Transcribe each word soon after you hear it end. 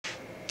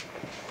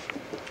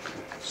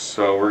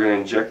So we're going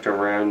to inject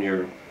around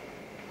your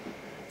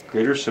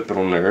greater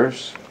occipital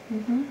nerves,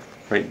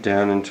 right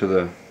down into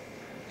the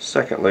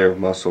second layer of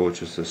muscle,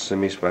 which is the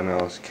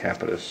semispinalis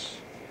capitis.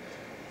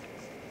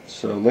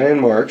 So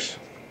landmarks,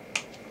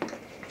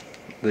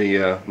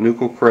 the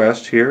nuchal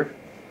crest here,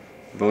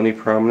 bony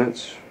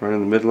prominence right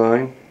in the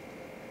midline.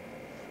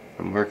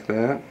 I'll mark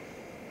that.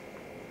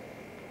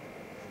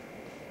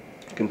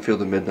 You can feel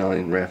the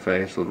midline raphe,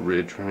 it's a little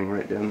ridge running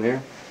right down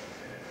there.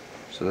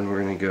 So then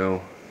we're going to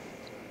go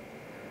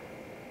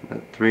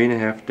about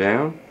 3.5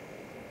 down,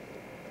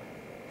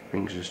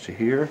 brings us to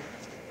here,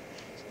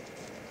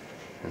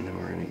 and then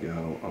we're going to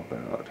go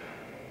about 1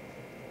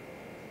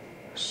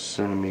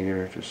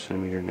 centimeter to 1.5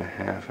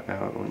 centimeters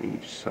out on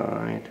each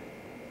side.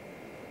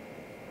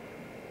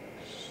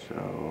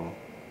 So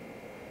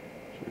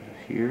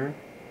here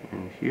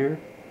and here.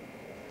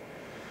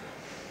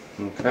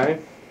 Okay.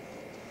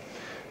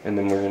 And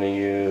then we're going to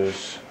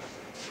use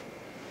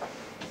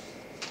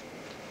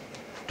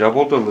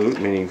double dilute,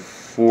 meaning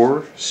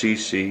 4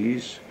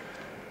 cc's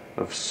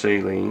of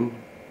saline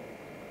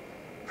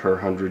per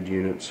 100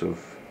 units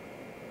of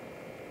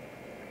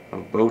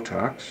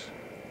Botox.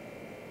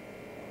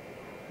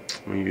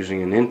 I'm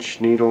using an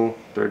inch needle,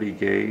 30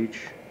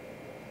 gauge,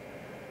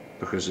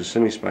 because the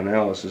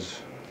semispinalis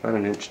is about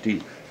 1 inch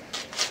deep.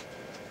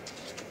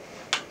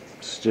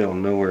 Still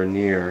nowhere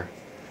near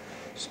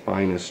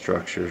spinous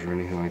structures or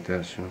anything like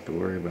that, so you don't have to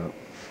worry about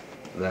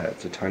that.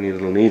 It's a tiny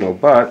little needle,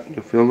 but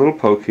you'll feel a little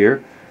poke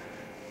here.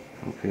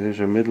 Okay, there's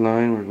our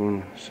midline. We're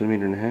going 1.5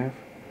 centimeters.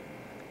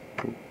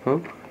 Little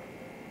poke.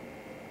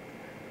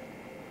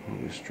 We'll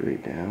go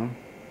straight down.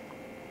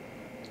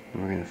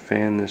 And we're going to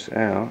fan this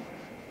out,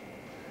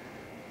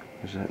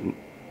 because that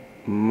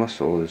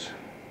muscle is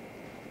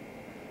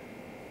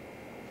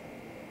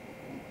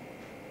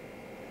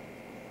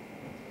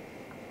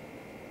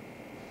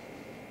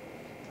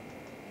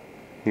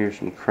here's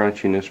some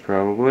crunchiness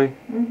probably.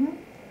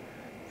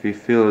 If you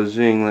feel a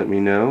zing, let me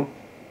know.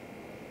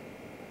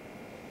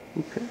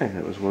 Okay,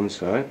 that was one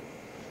side.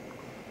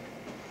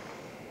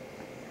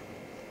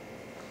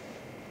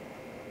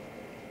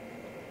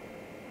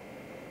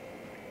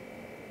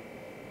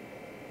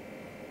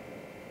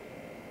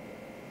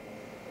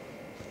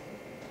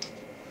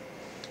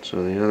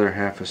 So the other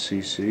 1/2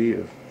 cc,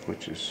 of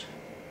which is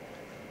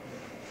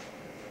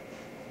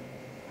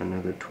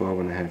another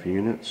 12.5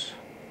 units.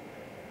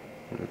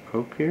 Another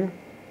poke here.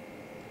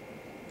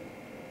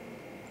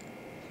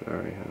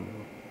 Sorry, honey.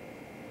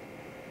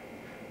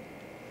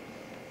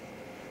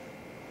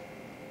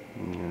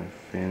 I'm going to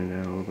fan it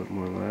out a little bit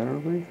more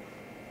laterally.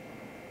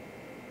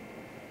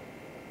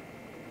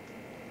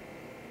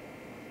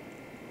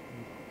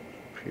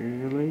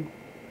 Superiorly.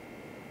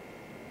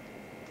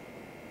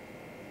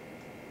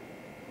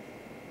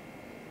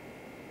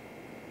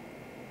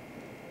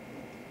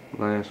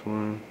 Last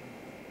one.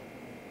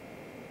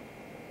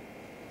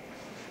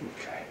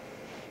 Okay.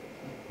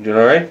 You doing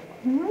alright?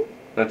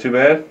 Not too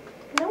bad?